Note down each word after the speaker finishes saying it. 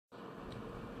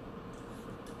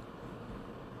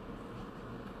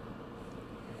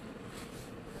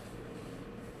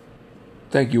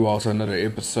Thank you all to another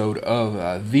episode of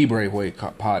the Brave Way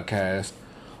podcast.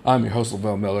 I'm your host,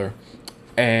 Lavelle Miller,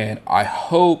 and I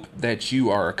hope that you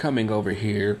are coming over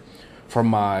here for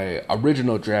my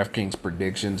original DraftKings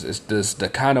predictions. It's this the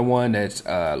kind of one that's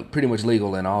pretty much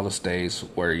legal in all the states,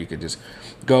 where you could just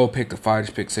go pick the fighters,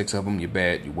 pick 6 of them, you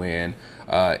bet, you win.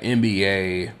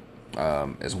 NBA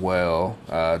as well.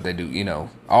 They do,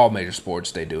 all major sports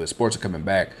they do it. Sports are coming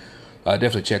back.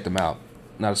 Definitely check them out.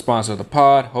 Not a sponsor of the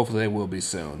pod. Hopefully they will be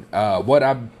soon. What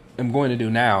I am going to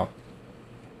do now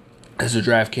is the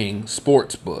DraftKings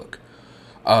Sportsbook,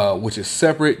 which is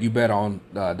separate. You bet on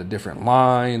the different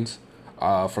lines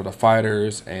for the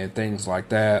fighters and things like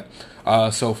that.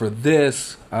 So for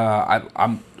this,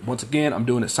 I'm doing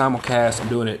it simulcast. I'm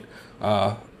doing it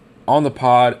on the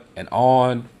pod and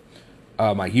on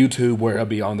my YouTube, where it'll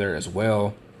be on there as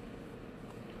well.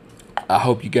 I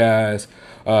hope you guys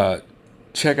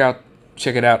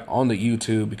check it out on the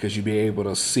YouTube, because you'll be able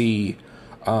to see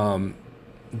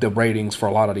the ratings for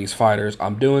a lot of these fighters.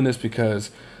 I'm doing this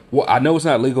because I know it's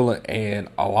not legal in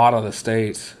a lot of the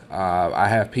states. I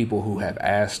have people who have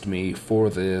asked me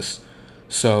for this,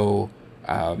 so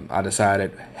I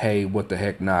decided, hey, what the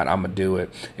heck not? I'm going to do it.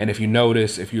 And if you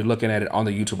notice, if you're looking at it on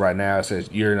the YouTube right now, it says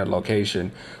you're in a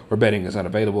location where betting is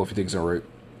unavailable. If you think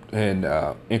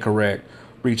it's incorrect,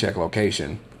 recheck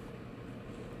location.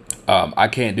 I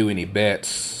can't do any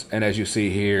bets, and as you see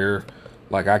here,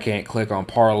 I can't click on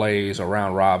parlays or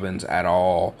round robins at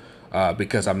all,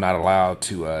 because I'm not allowed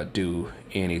to do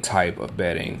any type of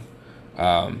betting,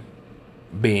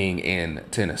 being in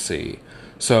Tennessee.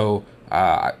 So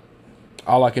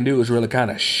all I can do is really kind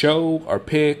of show or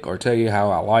pick or tell you how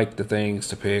I like the things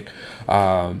to pick,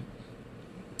 and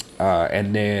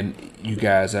then you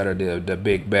guys that are the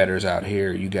big bettors out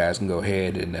here, you guys can go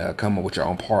ahead and come up with your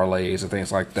own parlays and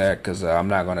things like that, because I'm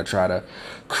not going to try to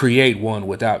create one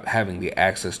without having the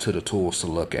access to the tools to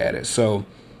look at it. So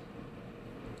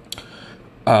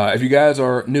if you guys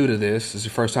are new to this is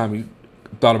your first time you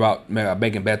thought about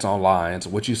making bets on lines,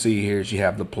 what you see here is you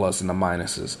have the plus and the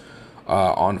minuses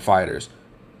on fighters.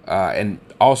 And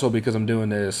also, because I'm doing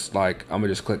this, I'm going to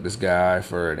just click this guy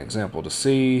for an example to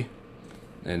see.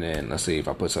 And then let's see if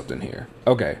I put something here.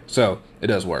 Okay, so it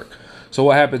does work. So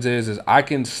what happens is I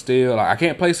can still, I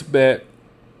can't place a bet.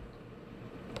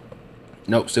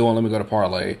 Nope, still won't let me go to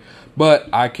parlay. But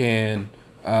I can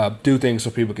do things so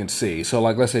people can see. So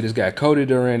let's say this guy Cody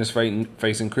Duran is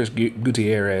facing Chris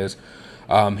Gutierrez.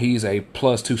 He's a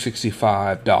plus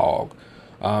 265 dog.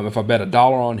 If I bet $1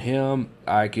 on him,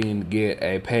 I can get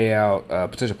a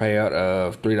potential payout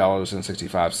of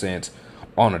 $3.65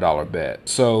 on $1 bet.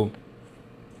 So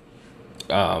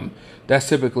that's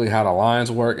typically how the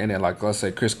lines work. And then let's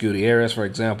say Chris Gutierrez, for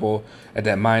example, at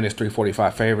that minus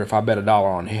 345 favorite, if I bet $1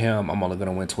 on him, I'm only going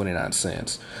to win 29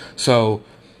 cents. So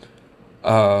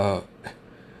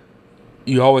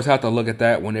you always have to look at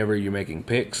that whenever you're making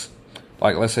picks.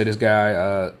 Let's say this guy,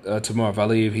 Tamar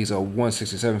Valiv, he's a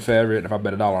 167 favorite. If I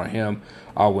bet $1 on him,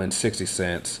 I'll win 60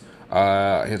 cents.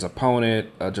 His opponent,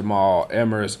 Jamal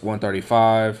Emmers,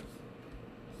 135,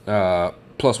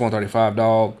 plus 135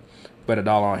 dog. Bet $1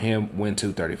 on him, win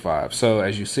 235. So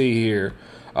as you see here,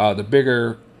 the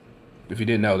bigger, if you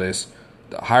didn't know this,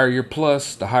 the higher your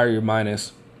plus, the higher your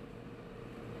minus,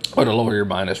 or the lower your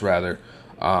minus rather,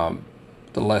 the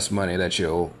less money that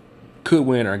you could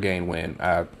win or gain win.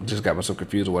 I just got myself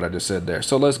confused with what I just said there.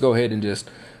 So let's go ahead and just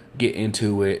get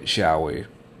into it, shall we?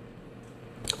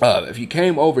 If you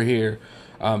came over here,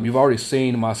 you've already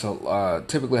seen my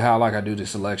typically how I do the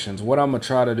selections. What I'm gonna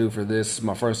try to do for this is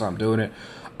my first time doing it.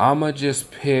 I'm going to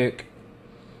just pick,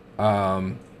 you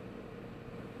want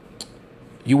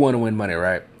to win money,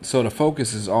 right? So the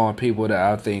focus is on people that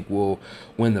I think will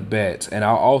win the bets. And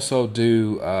I'll also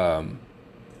do,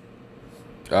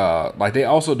 they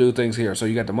also do things here. So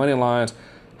you got the money lines,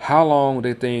 how long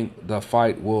they think the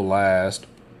fight will last,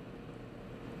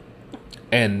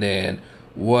 and then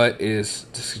what is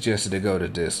suggested to go the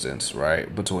distance,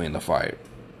 right, between the fight.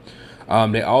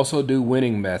 They also do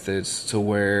winning methods to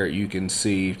where you can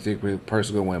see if the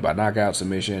person going to win by knockout,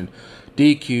 submission,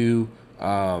 DQ,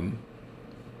 and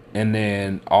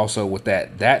then also with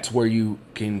that's where you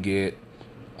can get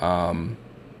a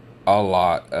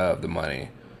lot of the money.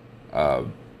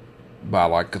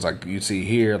 Because you see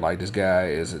here, this guy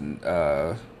is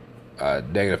a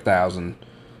negative 1,000,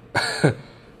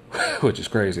 which is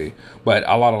crazy. But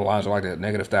a lot of the lines are like that,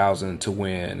 negative 1,000 to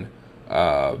win.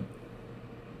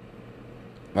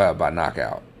 By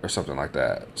knockout or something like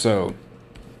that. So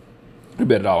you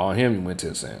bet $1 on him, you win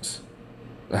 10 cents.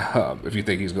 If you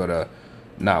think he's going to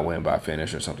not win by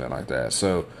finish or something like that.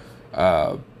 So,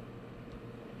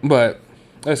 but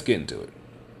let's get into it.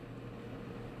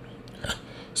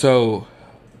 So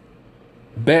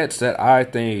bets that I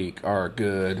think are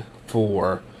good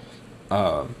for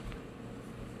the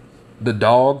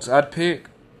dogs I'd pick.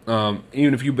 Even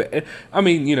if you bet, I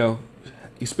mean, you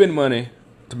spend money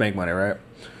to make money, right?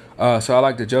 So I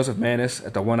like the Joseph Manis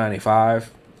at the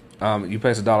 195. You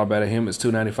place a dollar bet at him, it's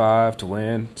 295 to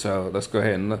win. So let's go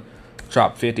ahead and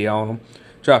drop 50 on him.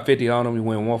 Drop 50 on him, you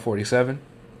win 147.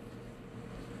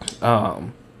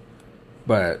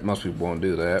 But most people won't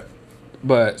do that.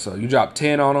 But so you drop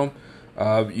 10 on him,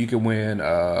 you can win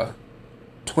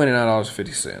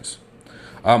 $29.50.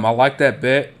 I like that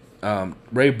bet.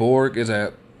 Ray Borg is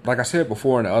like I said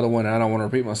before in the other one, and I don't want to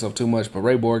repeat myself too much, but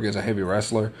Ray Borg is a heavy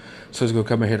wrestler, so he's going to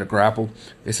come in here to grapple.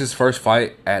 It's his first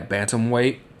fight at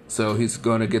bantamweight, so he's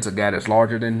going to get a guy that's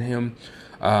larger than him.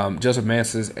 Joseph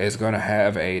Manson is going to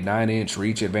have a 9-inch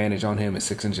reach advantage on him and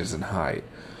 6 inches in height.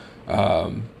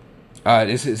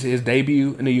 This is his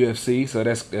debut in the UFC, so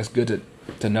that's good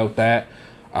to note that.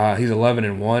 He's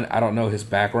 11-1. I don't know his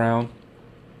background.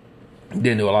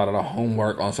 Didn't do a lot of the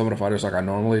homework on some of the fighters like I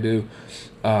normally do.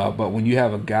 But when you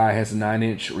have a guy has a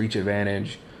 9-inch reach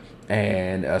advantage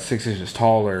and 6 inches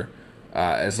taller,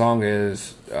 as long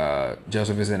as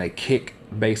Joseph isn't a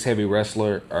kick-based heavy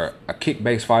wrestler or a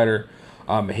kick-based fighter,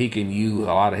 he can use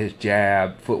a lot of his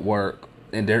jab, footwork,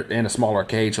 and they're in a smaller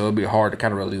cage, so it'll be hard to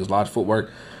kind of really use a lot of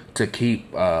footwork to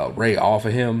keep Ray off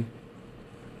of him.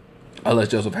 Unless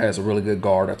Joseph has a really good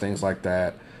guard or things like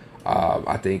that.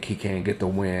 I think he can get the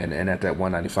win, and at that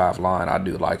 195 line, I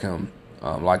do like him,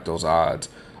 like those odds.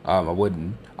 I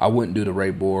wouldn't do the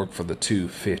Ray Borg for the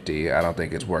 250. I don't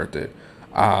think it's worth it.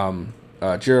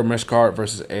 Gerald Mischart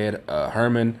versus Ed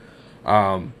Herman.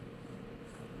 I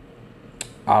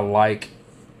like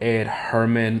Ed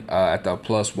Herman at the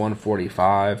plus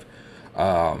 145.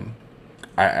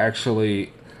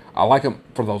 I like him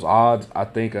for those odds. I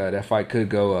think that fight could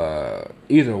go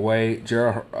either way.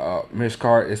 Gerald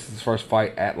Mischart is his first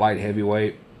fight at light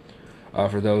heavyweight.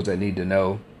 For those that need to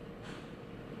know,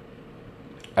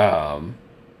 Ed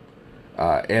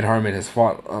Herman has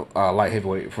fought light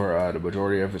heavyweight for the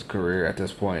majority of his career at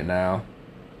this point now.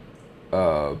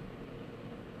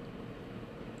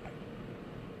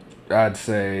 I'd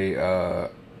say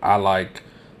I like.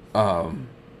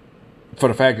 For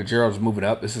the fact that Gerald's moving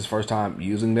up, this is his first time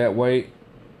using that weight.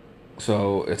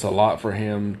 So it's a lot for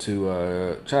him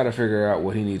to try to figure out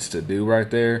what he needs to do right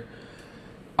there.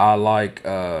 I like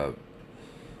Ed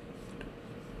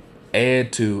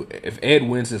if Ed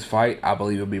wins this fight, I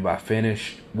believe it'll be by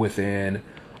finish within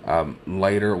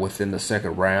the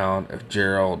second round if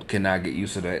Gerald cannot get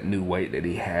used to that new weight that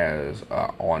he has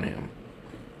on him.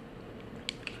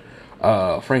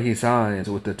 Frankie Saenz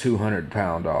with the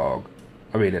 200-pound dog.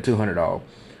 The 200 dog.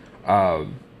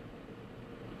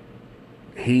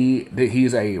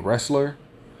 He's a wrestler,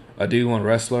 a D1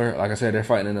 wrestler. Like I said, they're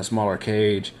fighting in a smaller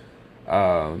cage.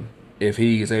 If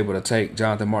he is able to take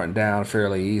Jonathan Martin down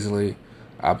fairly easily,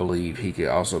 I believe he could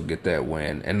also get that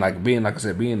win. And being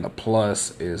the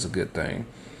plus is a good thing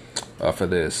for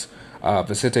this.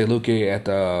 Vicente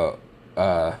Luque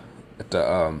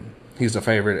he's the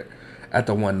favorite at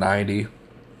the 190.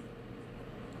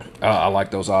 I like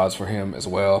those odds for him as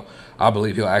well. I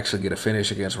believe he'll actually get a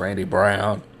finish against Randy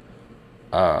Brown.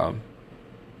 And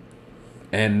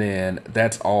then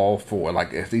that's all for,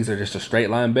 if these are just a straight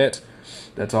line bets,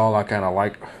 that's all I kind of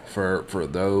like for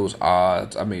those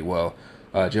odds.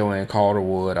 Joanne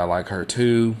Calderwood, I like her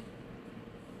too.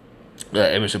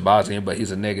 Evan Shahbazyan, but he's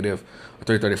a negative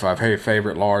 335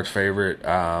 favorite, large favorite.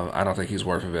 I don't think he's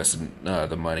worth investing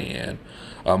the money in.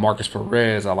 Marcus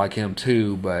Perez, I like him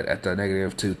too, but at the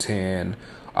negative 210,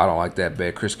 I don't like that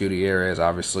bet. Chris Gutierrez,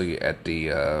 obviously at the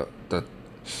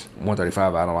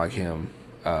 135, I don't like him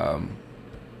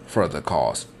for the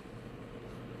cost.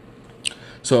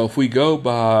 So if we go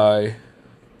by,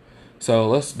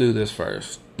 let's do this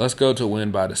first. Let's go to win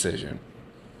by decision.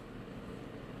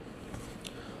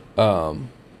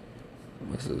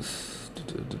 What's this?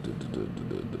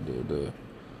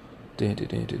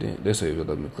 This even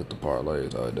let me click the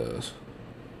parlays. Oh, it does.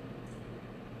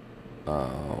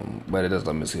 But it doesn't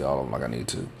let me see all of them like I need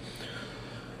to.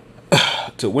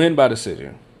 To win by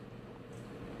decision.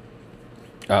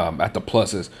 At the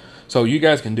pluses. So you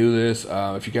guys can do this.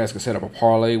 If you guys can set up a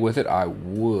parlay with it, I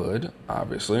would,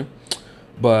 obviously.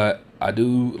 But I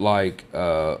do like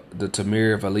the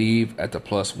Tamir Valiev at the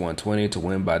plus 120 to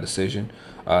win by decision.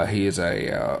 He is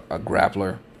a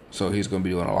grappler, so he's going to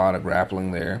be doing a lot of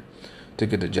grappling there to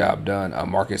get the job done.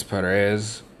 Marcus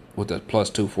Perez with the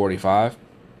plus 245.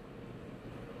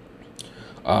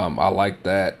 I like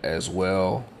that as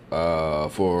well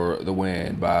for the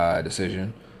win by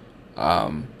decision.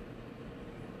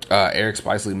 Eric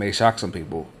Spicely may shock some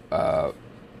people.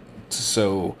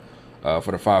 So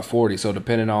for the 540. So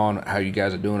depending on how you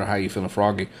guys are doing or how you feeling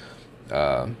froggy,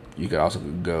 you could also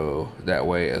go that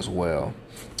way as well.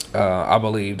 I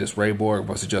believe this Ray Borg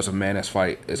versus Joseph Manis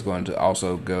fight is going to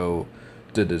also go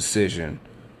to decision.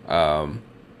 And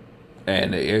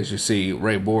as you see,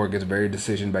 Ray Borg is a very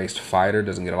decision-based fighter,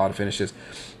 doesn't get a lot of finishes.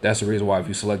 That's the reason why if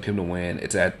you select him to win,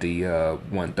 it's at the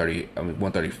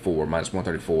 134, minus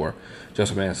 134.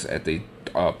 Joseph Manis at the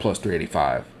plus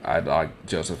 385. I like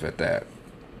Joseph at that.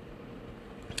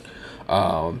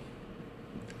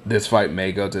 This fight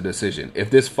may go to decision. If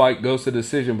this fight goes to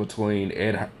decision between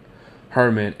Ed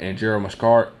Herman and Gerald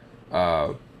Muscart,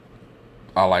 I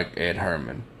like Ed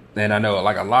Herman. And I know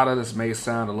like a lot of this may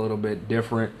sound a little bit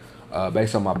different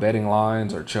based on my betting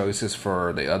lines or choices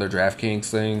for the other DraftKings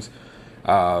things.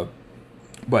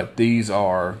 But these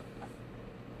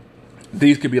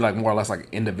could be like more or less like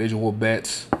individual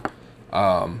bets.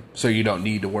 So you don't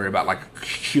need to worry about like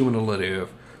cumulative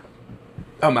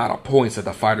amount of points that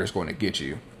the fighter is going to get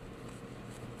you.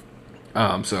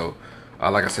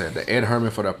 Like I said, the Ed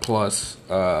Herman for the plus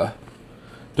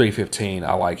 315,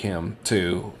 I like him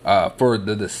too for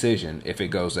the decision if it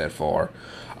goes that far.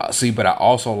 But I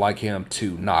also like him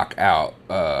to knock out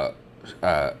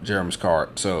Jeremy's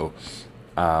card. So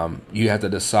you have to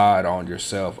decide on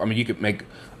yourself. I mean, you could make.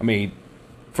 I mean,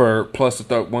 for plus the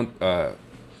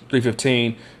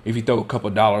 315, if you throw a couple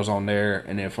of dollars on there,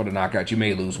 and then for the knockout, you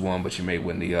may lose one, but you may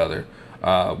win the other.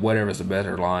 Whatever is the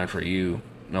better line for you.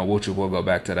 No, we'll go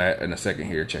back to that in a second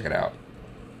here. Check it out.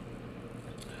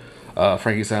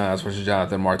 Frankie Saenz versus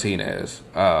Jonathan Martinez.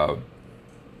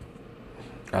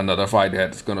 Another fight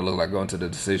that's going to look like going to the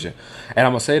decision. And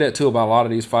I'm going to say that, too, about a lot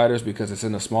of these fighters because it's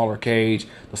in the smaller cage.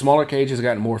 The smaller cage has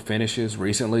gotten more finishes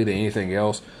recently than anything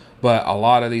else. But a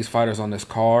lot of these fighters on this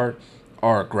card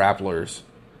are grapplers.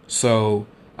 So,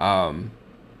 and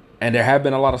there have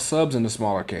been a lot of subs in the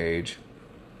smaller cage.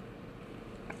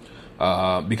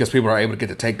 Because people are able to get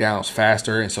the takedowns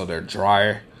faster, and so they're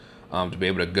drier to be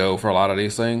able to go for a lot of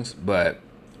these things. But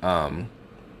I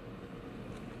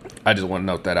just want to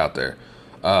note that out there.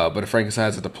 But if Frankie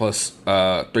Saenz at the plus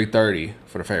 330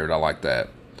 for the favorite, I like that.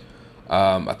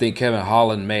 I think Kevin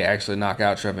Holland may actually knock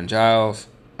out Trevin Giles.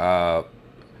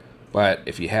 But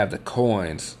if you have the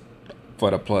coins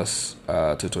for the plus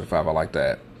 225, I like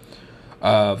that.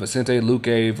 Vicente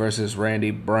Luque versus Randy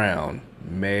Brown.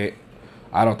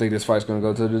 I don't think this fight's going to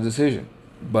go to the decision.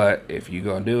 But if you're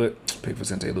going to do it, pick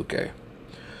Vicente Luque.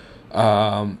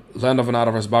 Lando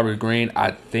Venado versus Bobby Green,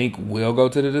 I think will go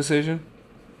to the decision.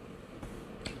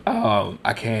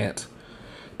 I can't.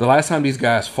 The last time these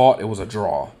guys fought, it was a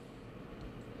draw.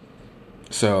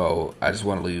 So I just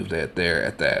want to leave that there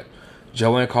at that.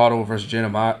 Joanne Caldwell versus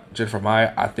Jennifer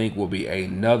Maia, I think will be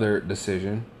another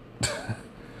decision.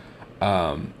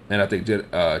 And I think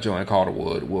Joanne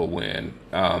Calderwood will win.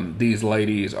 These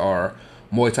ladies are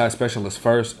Muay Thai specialists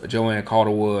first. Joanne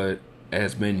Calderwood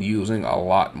has been using a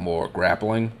lot more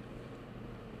grappling.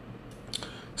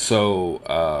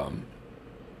 So,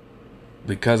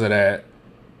 because of that,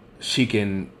 she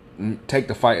can take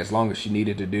the fight as long as she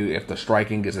needed to do if the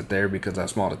striking isn't there because how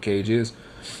small the cage is.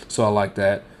 So I like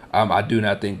that. I do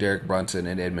not think Derek Brunson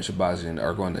and Edmund Shahbazyan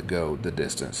are going to go the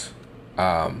distance.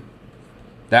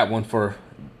 This one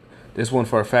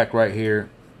for a fact right here,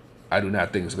 I do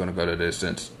not think it's going to go the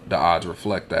distance. The odds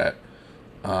reflect that.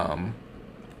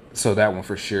 So that one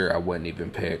for sure I wouldn't even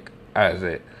pick as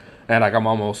it. And like I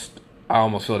almost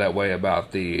feel that way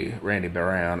about the Randy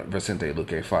Brown Vicente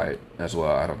Luque fight as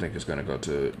well. I don't think it's going to go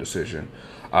to decision.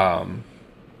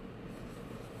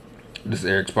 This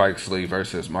Eric Spikesley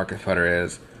versus Marcus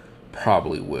Federez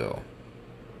probably will.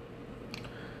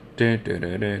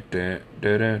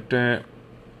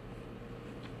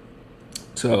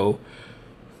 So,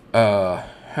 how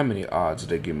many odds did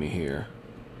they give me here?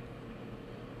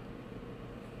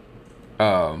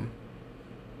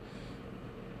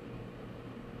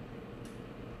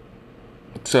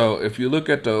 So if you look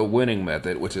at the winning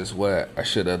method, which is what I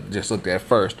should have just looked at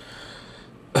first,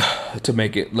 to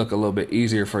make it look a little bit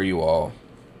easier for you all.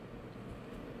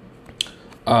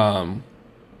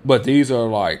 But these are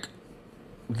like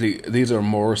these are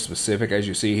more specific, as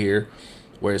you see here,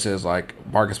 where it says like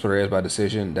Marcus Perez by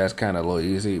decision. That's kind of a little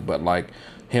easy, but like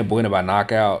him winning by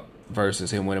knockout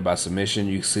versus him winning by submission,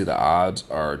 you see the odds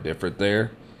are different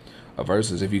there.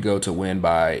 Versus if you go to win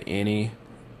by any,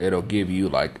 it'll give you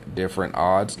like different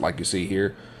odds, like you see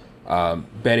here.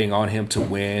 Betting on him to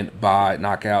win by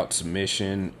knockout,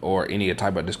 submission, or any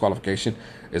type of disqualification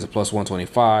is a plus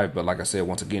 125. But like I said,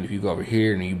 once again, if you go over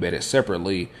here and you bet it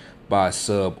separately by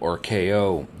sub or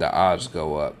KO, the odds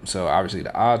go up. So obviously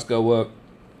the odds go up,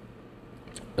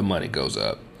 the money goes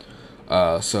up.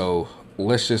 So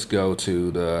let's just go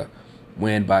to the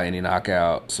win by any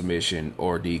knockout, submission,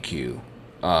 or DQ.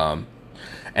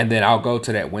 And then I'll go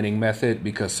to that winning method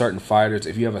because certain fighters,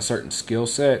 if you have a certain skill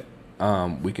set,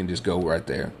 we can just go right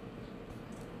there.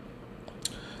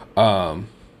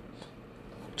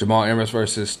 Jamal Emmers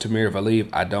versus Tamir Valiev.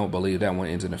 I don't believe that one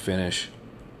ends in a finish.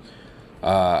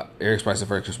 Eric Spicer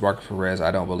versus Marcus Perez.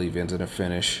 I don't believe ends in a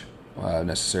finish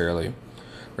necessarily.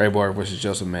 Ray Borg versus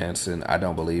Joseph Manson. I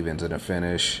don't believe ends in a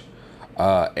finish.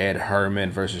 Ed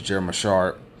Herman versus Jeremy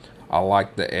Sharp. I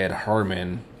like the Ed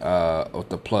Herman with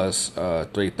the plus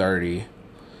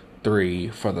 333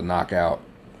 for the knockout.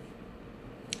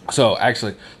 So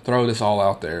actually, throw this all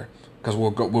out there because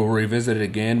we'll revisit it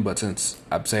again. But since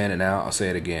I'm saying it now, I'll say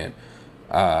it again.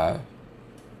 Ed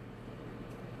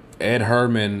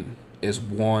Herman is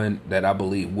one that I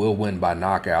believe will win by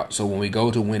knockout. So when we go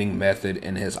to winning method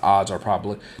and his odds are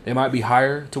probably, they might be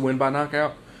higher to win by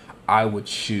knockout, I would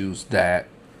choose that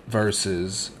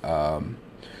versus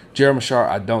Jeremy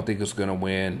Sharp. I don't think is going to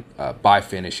win by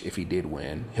finish. If he did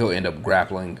win, he'll end up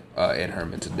grappling Ed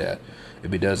Herman to death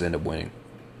if he does end up winning.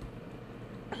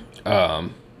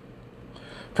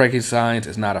 Frankie Saenz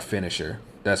is not a finisher.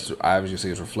 That's obviously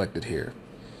is reflected here.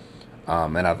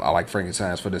 And I like Frankie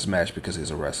Saenz for this match because he's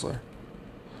a wrestler.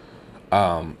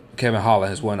 Kevin Holland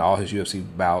has won all his UFC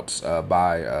bouts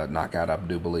by knockout, I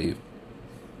do believe.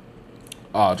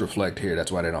 Odds reflect here.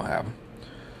 That's why they don't have him.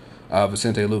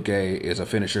 Vicente Luque is a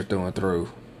finisher through and through.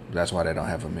 That's why they don't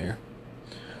have him here.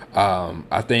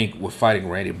 I think with fighting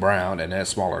Randy Brown and that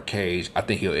smaller cage, I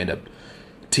think he'll end up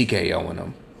TKOing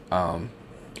him.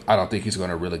 I don't think he's going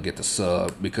to really get the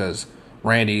sub because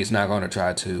Randy is not going to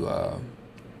try to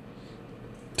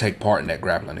take part in that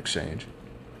grappling exchange.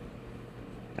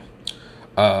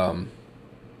 Landon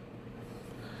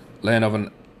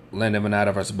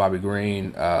Venata versus Bobby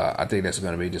Green. I think that's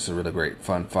going to be just a really great,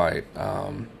 fun fight.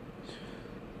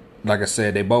 Like I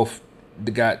said, they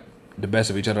got the best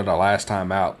of each other the last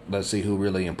time out. Let's see who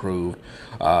really improved.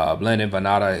 Landon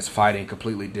Venata is fighting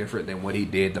completely different than what he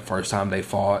did the first time they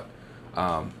fought.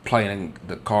 Playing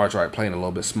the cards right, playing a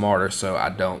little bit smarter. So I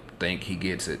don't think he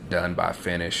gets it done by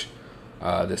finish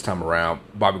this time around.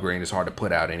 Bobby Green is hard to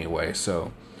put out anyway,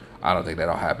 so I don't think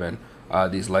that'll happen.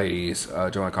 These ladies,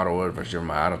 Joanne Carter-Wood versus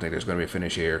Jeremiah, I don't think there's going to be a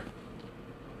finish here.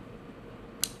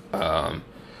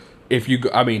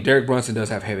 Derek Brunson does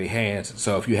have heavy hands,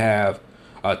 so if you have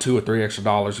 $2 or $3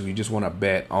 extra, if you just want to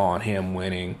bet on him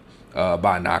winning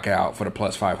by knockout for the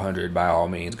plus 500, by all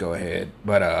means, go ahead.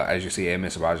 But as you see,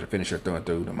 Edmund Sabaja finisher through and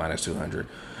through, the minus 200.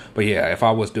 But yeah, if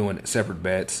I was doing separate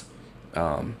bets,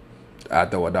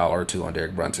 I'd throw $1 or $2 on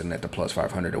Derek Brunson at the plus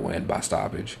 500 to win by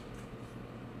stoppage.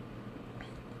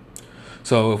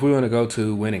 So if we want to go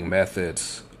to winning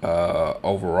methods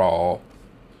overall,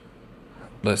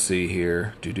 let's see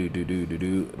here.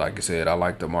 Like I said, I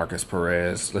like the Marcus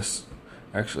Perez.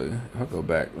 I'll go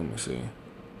back. Let me see.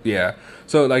 Yeah.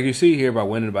 So like you see here by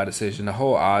winning by decision, the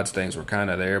whole odds things were kind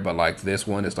of there, but like this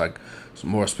one is like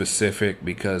more specific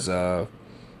because the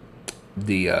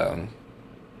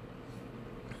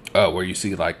where you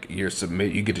see like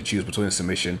you get to choose between a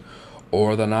submission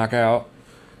or the knockout.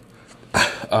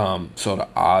 So the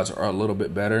odds are a little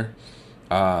bit better.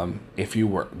 If you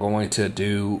were going to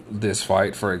do this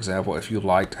fight, for example, if you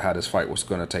liked how this fight was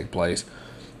going to take place,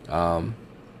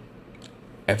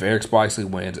 if Eric Spicely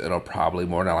wins, it'll probably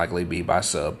more than likely be by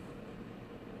sub.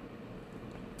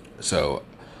 So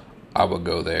I would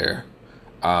go there.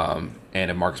 And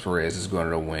if Marcus Perez is going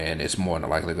to win, it's more than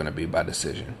likely going to be by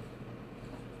decision.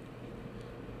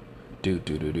 Frankie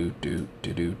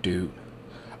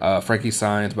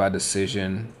Saenz by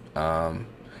decision.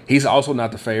 He's also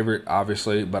not the favorite,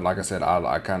 obviously, but like I said,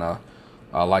 I kind of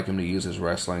like him to use his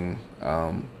wrestling.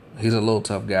 He's a little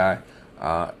tough guy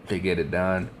to get it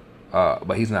done,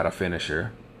 but he's not a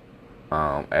finisher.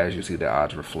 As you see, the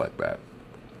odds reflect that.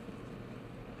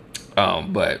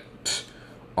 But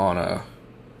on a,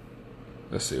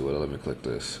 let's see, let me click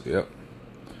this. Yep.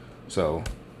 So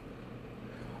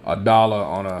 $1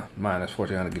 on a minus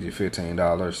 1,400 gives you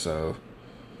 $15. So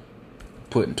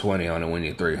putting 20 on it when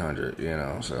you're 300,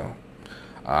 so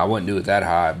I wouldn't do it that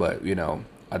high, but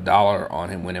 $1 on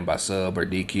him winning by sub or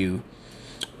DQ,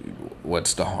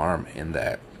 what's the harm in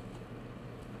that?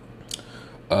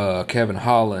 Kevin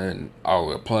Holland,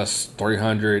 plus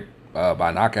 300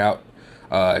 by knockout.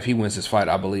 If he wins this fight,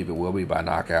 I believe it will be by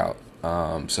knockout.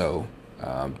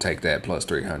 Take that plus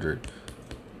 300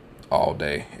 all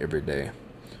day, every day.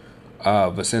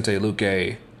 Vicente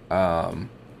Luque,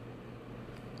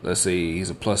 let's see,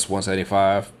 he's a plus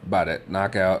 175 by that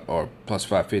knockout, or plus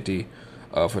 550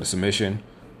 for the submission.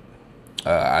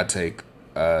 I take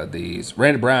these.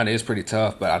 Randy Brown is pretty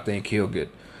tough, but I think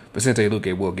Vicente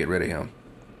Luque will get rid of him.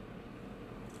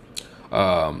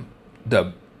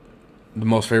 The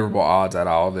most favorable odds out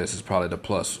of all this is probably the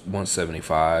plus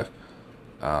 175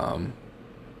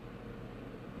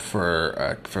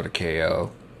 for the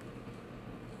KO.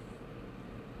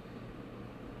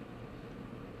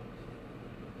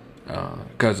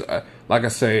 Because, like I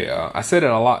say, I said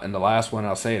it a lot in the last one.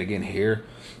 I'll say it again here.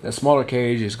 That smaller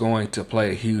cage is going to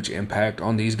play a huge impact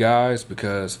on these guys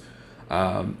because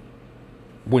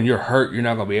when you're hurt, you're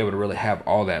not going to be able to really have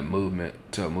all that movement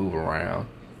to move around.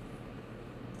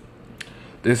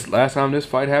 This last time this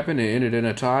fight happened, it ended in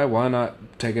a tie. Why not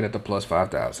take it at the plus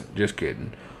 5,000? Just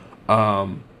kidding. I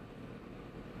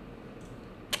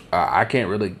can't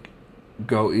really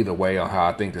go either way on how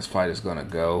I think this fight is going to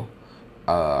go.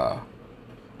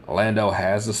 Orlando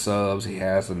has the subs, he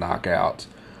has the knockouts,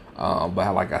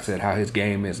 but like I said, how his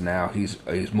game is now, he's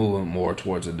moving more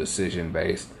towards a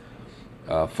decision-based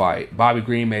fight. Bobby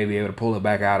Green may be able to pull it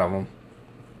back out of him,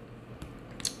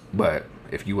 but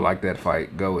if you would like that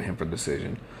fight, go with him for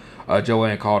decision.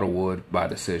 Joanne Calderwood by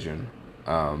decision.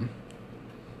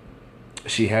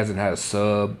 She hasn't had a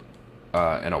sub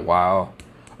in a while.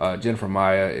 Jennifer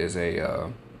Maia is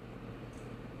a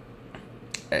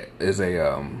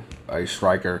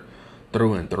striker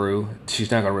through and through.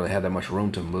 She's not gonna really have that much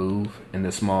room to move in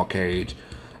this small cage.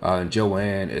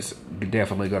 Joanne is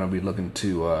definitely gonna be looking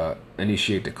to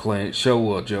initiate the clinch.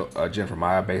 Jennifer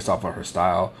Maia based off of her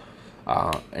style,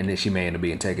 and then she may end up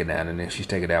being taken down. And then she's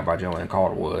taken down by Joanne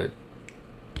Calderwood.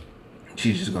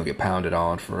 She's just gonna get pounded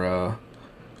on for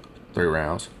 3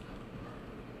 rounds.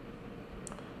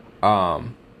 Emma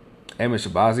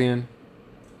Shahbazyan,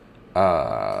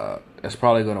 is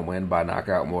probably going to win by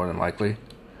knockout more than likely.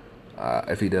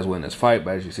 If he does win this fight,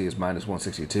 but as you see, it's minus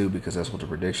 162 because that's what the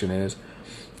prediction is.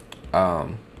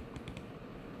 But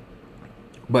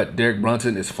Derek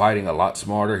Brunson is fighting a lot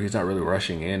smarter. He's not really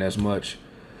rushing in as much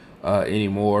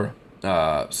anymore.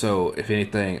 So if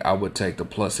anything, I would take the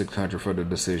plus 600 for the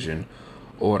decision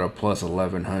or the plus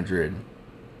 1100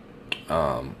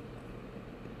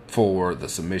 for the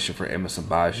submission for Emma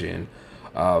Shahbazyan.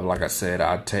 Like I said,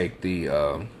 I'd take the.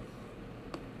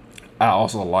 I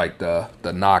also like the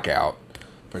knockout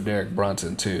for Derek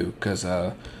Brunson too, because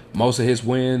most of his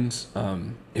wins,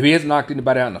 if he hasn't knocked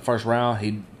anybody out in the first round,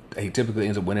 he typically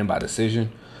ends up winning by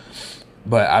decision.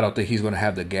 But I don't think he's going to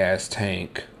have the gas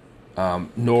tank,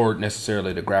 nor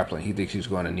necessarily the grappling. He thinks he's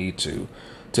going to need to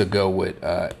go with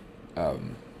Emma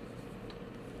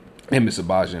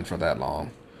Shahbazyan for that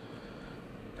long.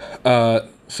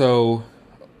 So.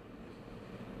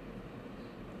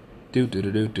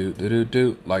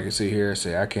 Like you see here,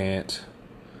 say I can't.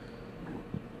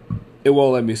 It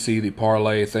won't let me see the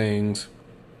parlay things.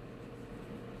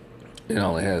 It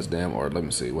only has them, or let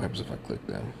me see what happens if I click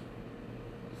them.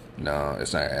 No,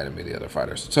 it's not adding me the other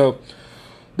fighters. So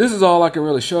this is all I can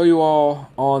really show you all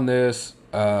on this.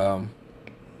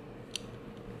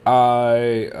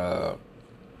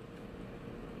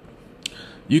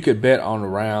 You could bet on the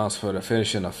rounds for the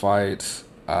finishing of fights.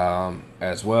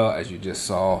 As well, as you just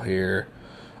saw here.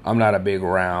 I'm not a big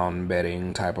round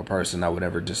betting type of person. I would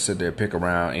never just sit there and pick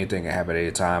around. Anything can happen at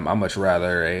any time. I'm much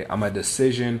rather I'm a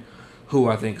decision who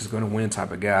I think is going to win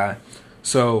type of guy.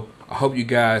 So I hope you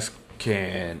guys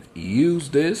can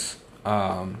use this.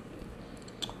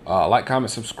 Like,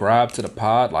 comment, subscribe to the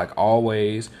pod like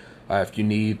always. If you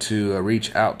need to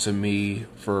reach out to me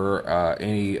for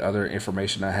any other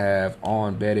information I have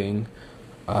on betting,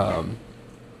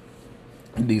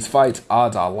 these fights,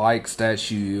 odds I like,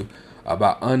 stats you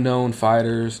about unknown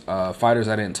fighters, fighters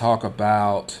I didn't talk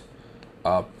about,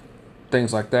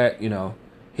 things like that,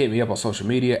 hit me up on social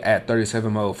media at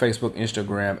 37Mo, Facebook,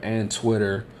 Instagram, and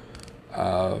Twitter,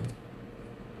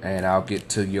 and I'll get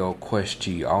to your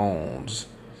questions.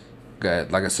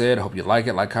 Like I said, I hope you like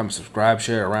it. Like, comment, subscribe,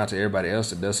 share it around to everybody else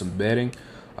that does some betting.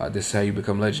 This is how you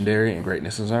become legendary and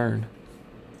greatness is earned.